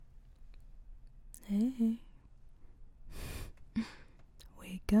Hey.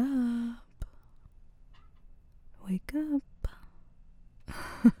 Wake up. Wake up.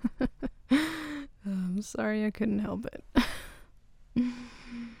 I'm sorry I couldn't help it.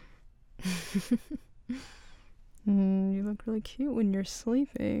 You look really cute when you're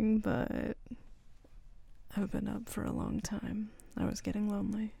sleeping, but I've been up for a long time. I was getting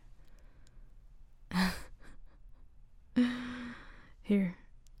lonely. Here,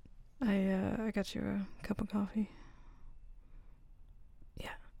 I got you a cup of coffee.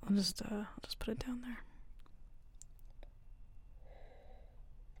 Yeah, I'll just put it down there.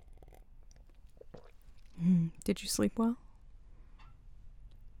 Did you sleep well?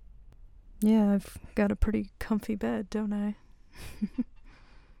 Yeah, I've got a pretty comfy bed, don't I?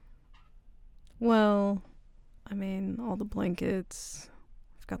 Well, I mean, all the blankets.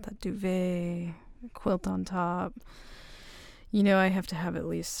 I've got that duvet, a quilt on top. You know, I have to have at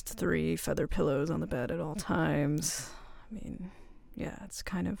least 3 feather pillows on the bed at all times. I mean, yeah, it's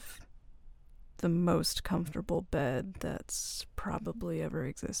kind of the most comfortable bed that's probably ever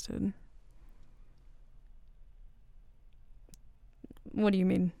existed. What do you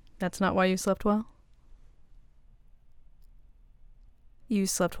mean? That's not why you slept well? You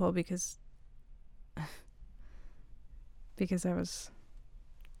slept well because I was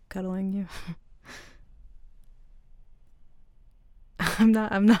cuddling you. I'm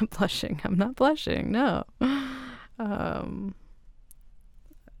not blushing. I'm not blushing. No. I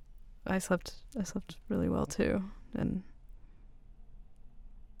slept really well too, and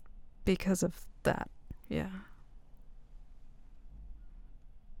because of that, yeah.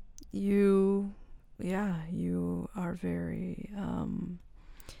 You are very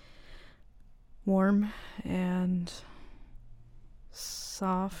warm and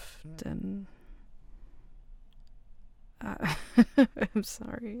soft and I'm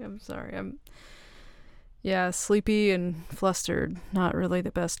sorry. I'm sleepy and flustered. Not really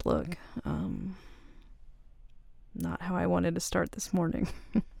the best look. Not how I wanted to start this morning.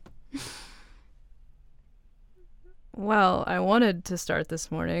 Well, I wanted to start this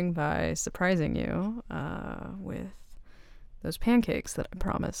morning by surprising you with those pancakes that I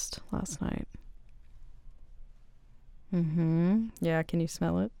promised last night. Yeah, can you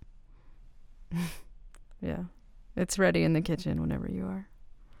smell it? Yeah. It's ready in the kitchen whenever you are.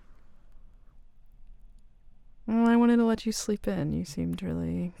 Well, I wanted to let you sleep in. You seemed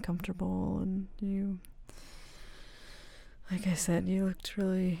really comfortable, and you, like I said, you looked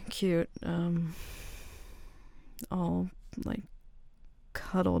really cute. All, like,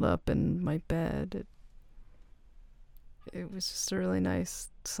 cuddled up in my bed. It was just a really nice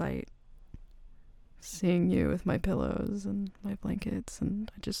sight, seeing you with my pillows and my blankets,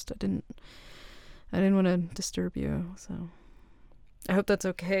 and I didn't want to disturb you, so I hope that's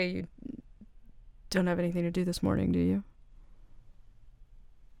okay. You don't have anything to do this morning, do you?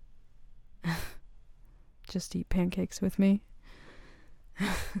 Just eat pancakes with me?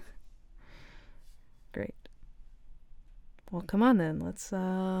 Great. Well, come on then. Let's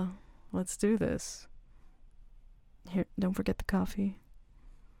do this. Here, don't forget the coffee.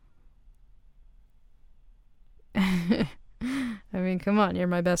 I mean, come on, you're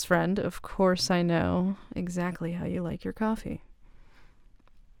my best friend. Of course I know exactly how you like your coffee.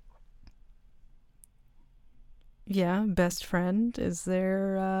 Yeah, best friend. Is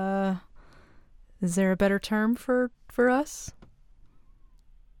there a better term for us?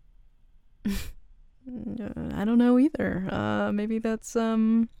 I don't know either. Maybe that's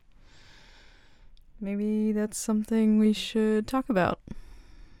something we should talk about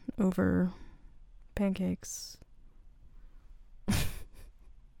over pancakes.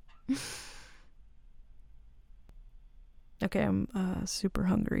 Okay, I'm super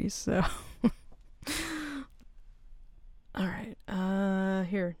hungry, so all right.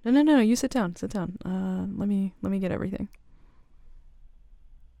 Here. No, you sit down. Let me get everything.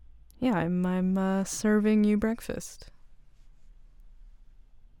 Yeah, I'm serving you breakfast.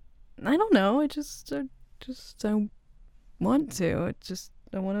 I don't know. I want to.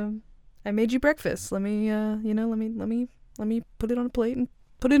 I made you breakfast. Let me put it on a plate and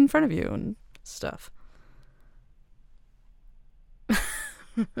put it in front of you and stuff.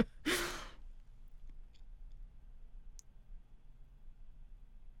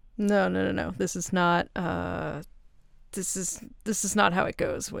 No. This is not how it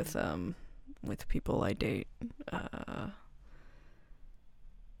goes with people I date.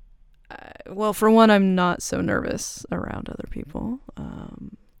 Well, for one, I'm not so nervous around other people.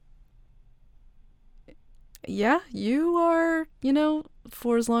 Yeah, you are,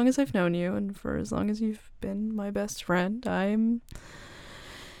 for as long as I've known you and for as long as you've been my best friend, I'm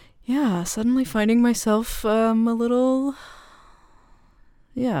yeah, suddenly finding myself a little,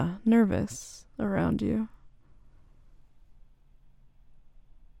 yeah, nervous around you.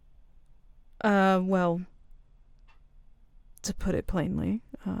 Well, to put it plainly,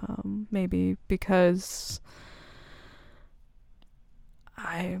 maybe because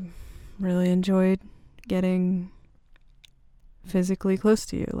I really enjoyed getting physically close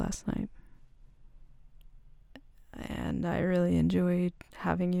to you last night. And I really enjoyed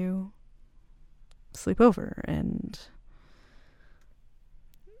having you sleep over. And,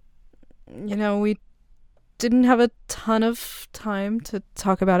 we didn't have a ton of time to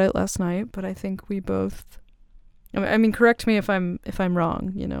talk about it last night, but I think we both, I mean, correct me if I'm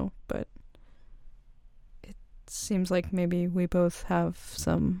wrong, but it seems like maybe we both have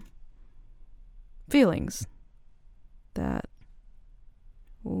some feelings that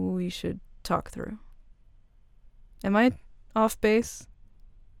we should talk through. Am I off base?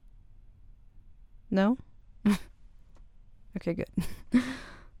 No? Okay, good.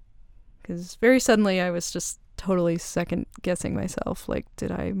 Because very suddenly I was just totally second guessing myself. Like,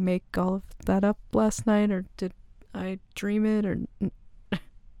 did I make all of that up last night, or did I dream it, or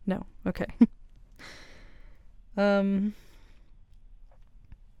no? Okay.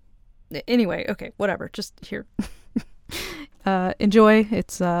 Anyway, okay, whatever. Just here. Enjoy.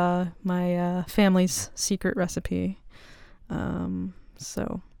 It's my family's secret recipe.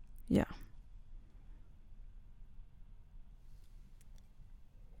 So, yeah.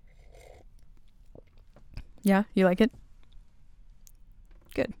 Yeah, you like it?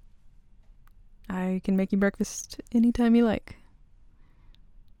 Good. I can make you breakfast anytime you like.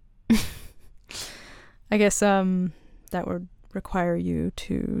 I guess that would require you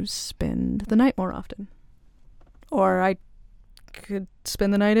to spend the night more often. Or I could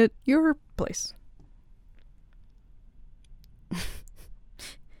spend the night at your place.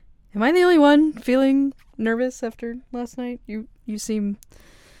 Am I the only one feeling nervous after last night? You seem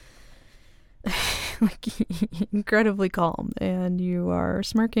like incredibly calm, and you are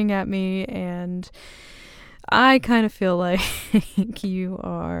smirking at me, and I kind of feel like you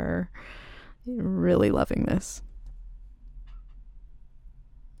are really loving this.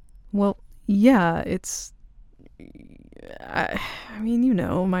 Well, yeah, it's... I mean,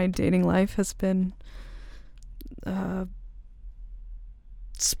 my dating life has been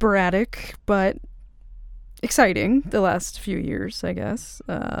sporadic, but exciting the last few years, I guess.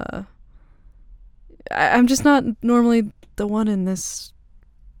 I'm just not normally the one in this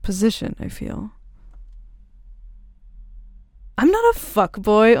position, I feel. I'm not a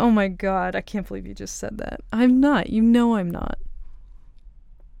fuckboy. Oh my god, I can't believe you just said that. I'm not. I'm not.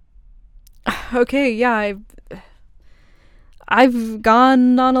 Okay, yeah, I've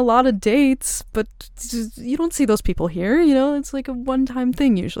gone on a lot of dates, but you don't see those people here, it's like a one-time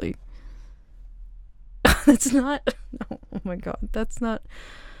thing usually. That's not... Oh my god, that's not...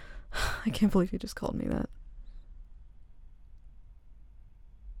 I can't believe you just called me that.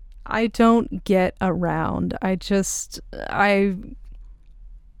 I don't get around. I've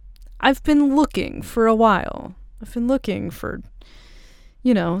been looking for a while. I've been looking for,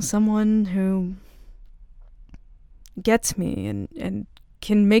 someone who gets me and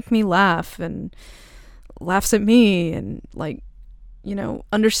can make me laugh and laughs at me and, like,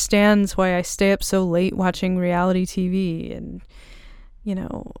 understands why I stay up so late watching reality TV and,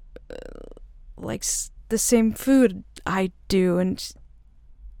 likes the same food I do. And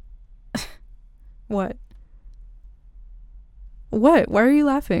what? Why are you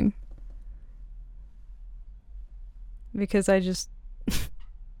laughing? Because I just...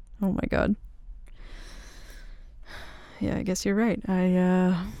 Oh my god. Yeah, I guess you're right.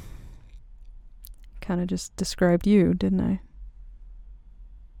 I kind of just described you, didn't I?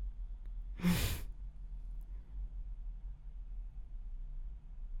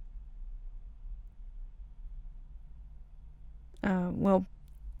 Well,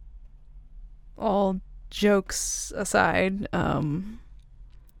 all jokes aside,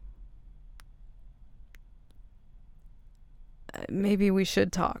 maybe we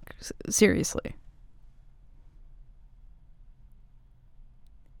should talk seriously.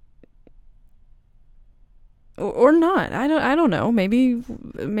 Or not. I don't know. Maybe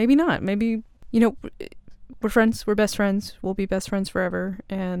not. Maybe, we're friends. We're best friends. We'll be best friends forever.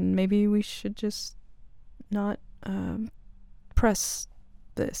 And maybe we should just not press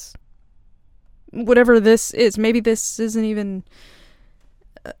this. Whatever this is. Maybe this isn't even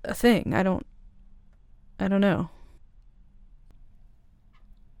a thing. I don't know.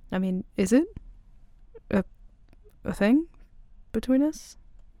 I mean, is it a thing between us?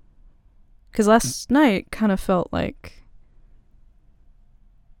 Because last night kind of felt like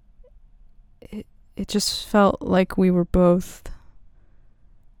it just felt like we were both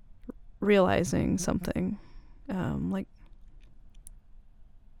realizing something. Like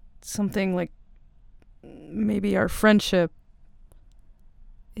something like maybe our friendship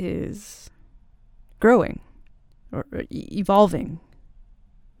is growing or evolving,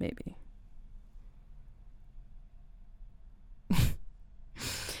 maybe.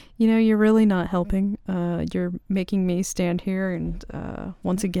 You know, you're really not helping. You're making me stand here and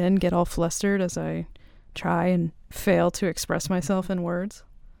once again get all flustered as I try and fail to express myself in words.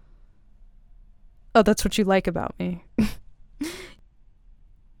 Oh, that's what you like about me.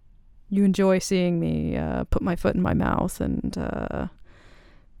 You enjoy seeing me put my foot in my mouth and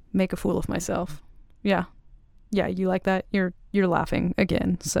make a fool of myself. Yeah. Yeah, you like that? You're laughing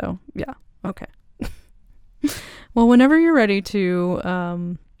again. So, yeah. Okay. Well, whenever you're ready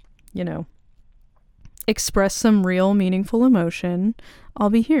to express some real meaningful emotion, I'll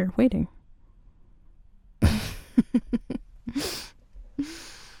be here waiting.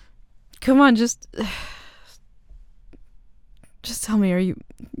 Come on, just tell me, are you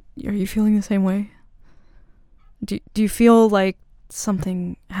feeling the same way? Do you feel like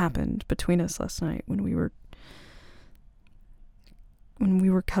something happened between us last night when we were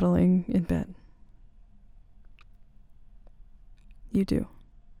cuddling in bed? You do.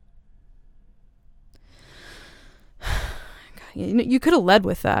 You could have led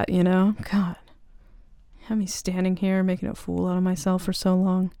with that, you know? God. Have me standing here making a fool out of myself for so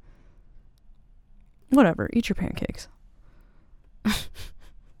long. Whatever, eat your pancakes.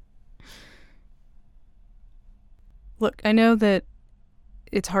 Look, I know that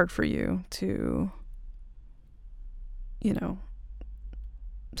it's hard for you to,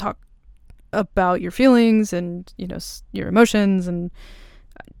 talk about your feelings and, your emotions, and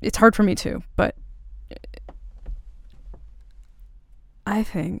it's hard for me too, but I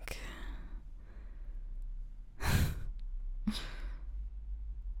think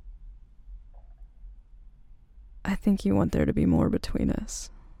you want there to be more between us.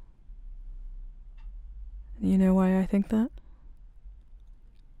 You know why I think that?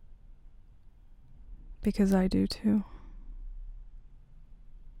 Because I do too.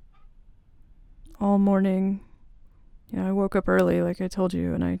 All morning, I woke up early like I told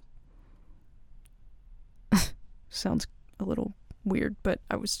you, and I sounds a little weird, but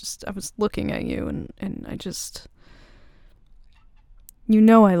I was looking at you and I just,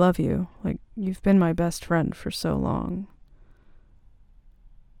 I love you. Like, you've been my best friend for so long.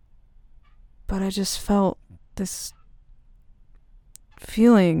 But I just felt this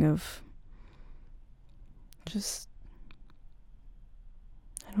feeling of just,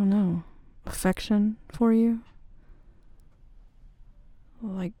 I don't know, affection for you.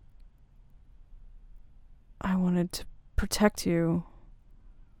 Like, I wanted to protect you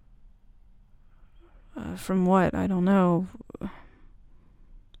from what? I don't know.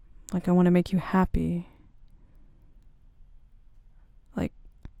 Like, I want to make you happy. Like,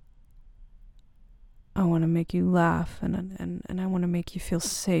 I want to make you laugh, and I want to make you feel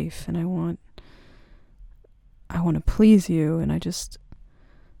safe, and I want to please you, and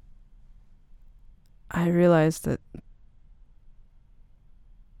I realized that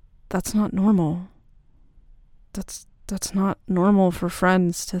that's not normal. That's not normal for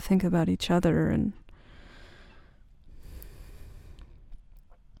friends to think about each other. And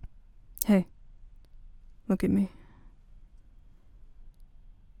hey, look at me.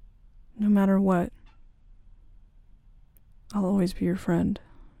 No matter what, I'll always be your friend,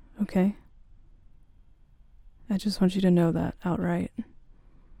 okay? I just want you to know that outright.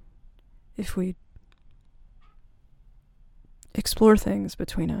 If we explore things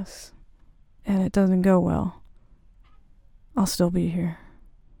between us and it doesn't go well, I'll still be here.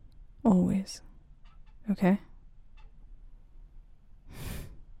 Always. Okay?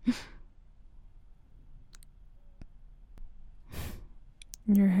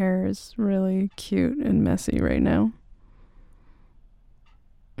 Your hair is really cute and messy right now.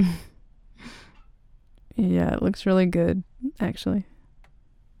 Yeah, it looks really good, actually.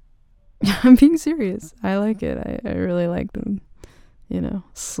 I'm being serious. I like it. I really like the,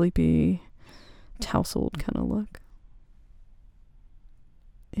 sleepy, tousled kind of look.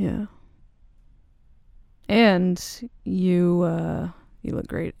 Yeah. And you look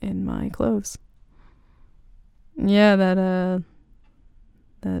great in my clothes. Yeah, that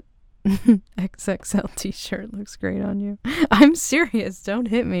XXL t-shirt looks great on you. I'm serious. Don't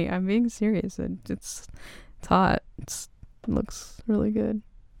hit me. I'm being serious. It's hot. It looks really good.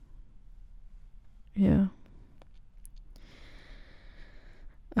 Yeah.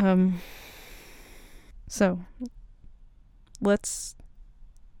 So let's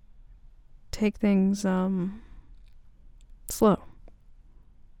take things slow.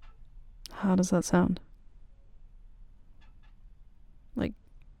 How does that sound? Like,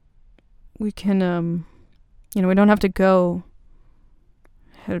 we can we don't have to go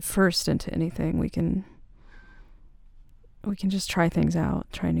head first into anything. We can just try things out,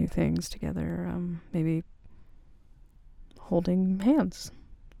 try new things together. Maybe holding hands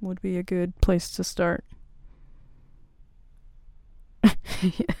would be a good place to start.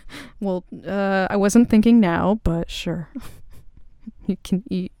 Yeah. Well, I wasn't thinking now, but sure. You can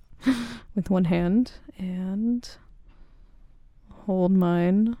eat with one hand and hold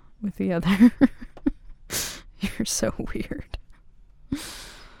mine with the other. You're so weird.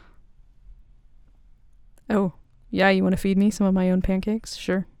 Oh, yeah, you want to feed me some of my own pancakes?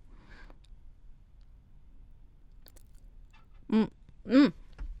 Sure.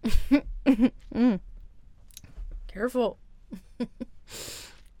 Careful.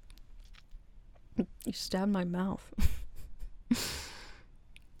 You stabbed my mouth.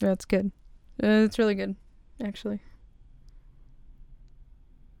 That's good. It's really good, actually.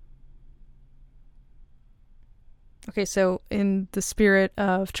 Okay, so in the spirit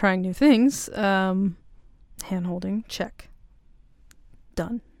of trying new things, hand-holding, check.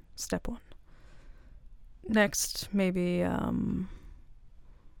 Done. Step 1. Next, maybe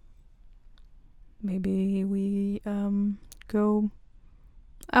we go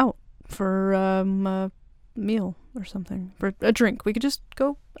out for a meal or something, for a drink. We could just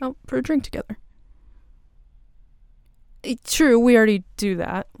go out for a drink together. It's true, we already do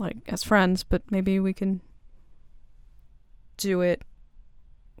that, like, as friends, but maybe we can do it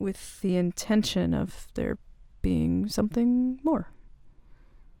with the intention of there being something more.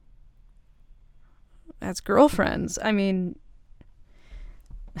 As girlfriends, I mean,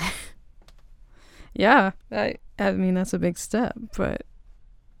 yeah, I mean, that's a big step, but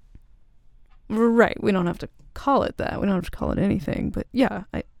right, we don't have to call it that. We don't have to call it anything, but yeah,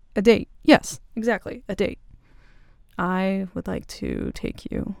 a date. Yes, exactly, a date. I would like to take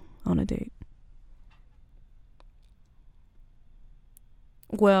you on a date.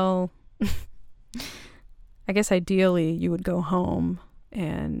 Well, I guess ideally you would go home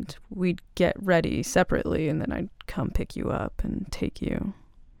and we'd get ready separately and then I'd come pick you up and take you.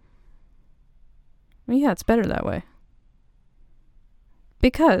 Well, yeah, it's better that way.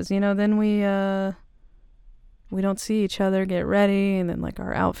 Because, then we don't see each other get ready and then like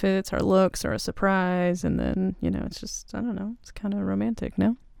our outfits, our looks are a surprise and then, it's just, I don't know, it's kind of romantic,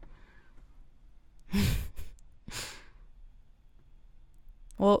 no?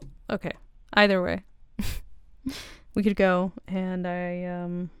 Well, okay. Either way. We could go and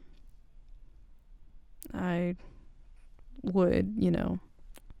I would,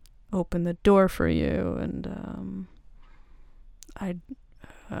 open the door for you and I'd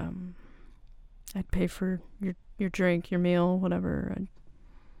pay for your drink, your meal, whatever.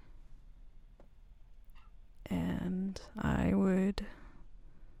 And I would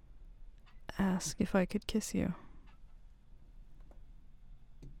ask if I could kiss you.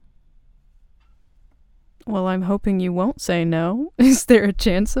 Well, I'm hoping you won't say no. Is there a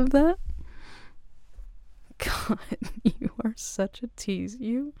chance of that? God, you are such a tease.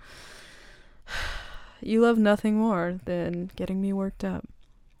 You love nothing more than getting me worked up.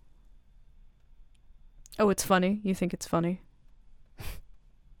 Oh, it's funny? You think it's funny?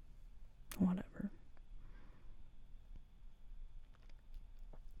 Whatever.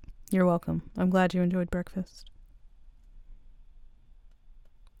 You're welcome. I'm glad you enjoyed breakfast.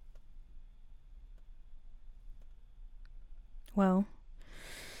 Well,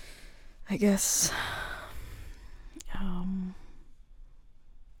 I guess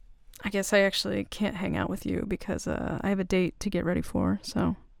I actually can't hang out with you because I have a date to get ready for,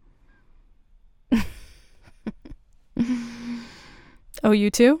 so. Oh,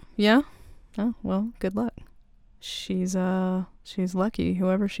 you too? Yeah? Oh, well, good luck. She's lucky,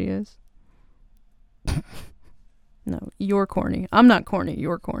 whoever she is. No, you're corny. I'm not corny,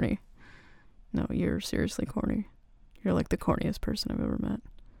 you're corny. No, you're seriously corny. You're like the corniest person I've ever met.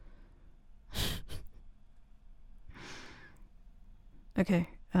 Okay,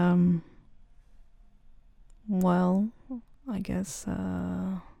 well, I guess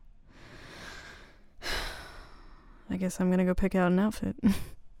I'm gonna go pick out an outfit.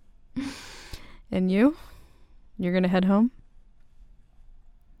 And you? You're gonna head home?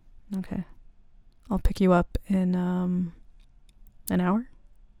 Okay. I'll pick you up in, an hour?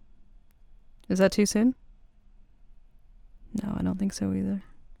 Is that too soon? No, I don't think so either.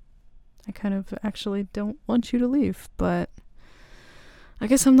 I kind of actually don't want you to leave, but I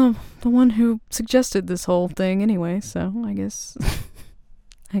guess I'm the one who suggested this whole thing anyway, so I guess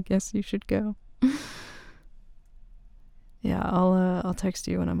I guess you should go. Yeah, I'll text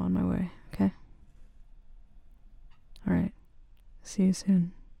you when I'm on my way, okay? All right. See you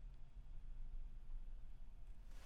soon.